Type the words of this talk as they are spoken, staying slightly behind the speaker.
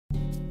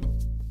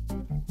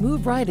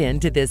Move right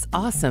into this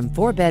awesome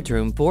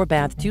 4-bedroom,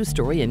 4-bath,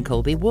 2-story in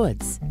Colby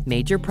Woods.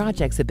 Major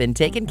projects have been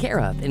taken care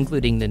of,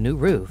 including the new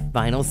roof,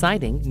 vinyl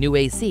siding, new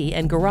AC,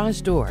 and garage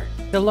door.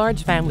 The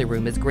large family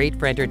room is great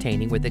for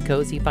entertaining with a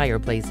cozy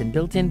fireplace and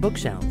built-in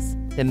bookshelves.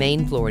 The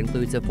main floor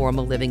includes a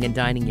formal living and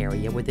dining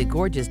area with a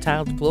gorgeous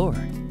tiled floor.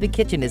 The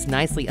kitchen is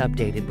nicely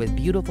updated with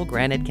beautiful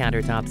granite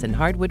countertops and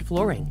hardwood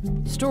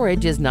flooring.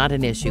 Storage is not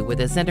an issue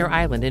with a center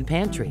island and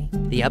pantry.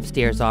 The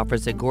upstairs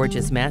offers a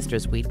gorgeous master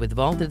suite with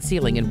vaulted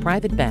ceiling and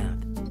private bath.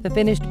 The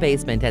finished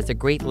basement has a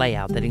great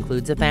layout that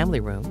includes a family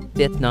room,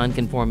 5th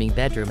non-conforming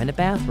bedroom, and a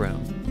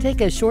bathroom.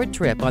 Take a short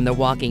trip on the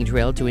walking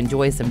trail to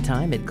enjoy some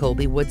time at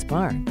Colby Woods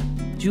Park.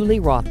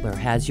 Julie Rothler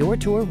has your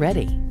tour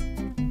ready.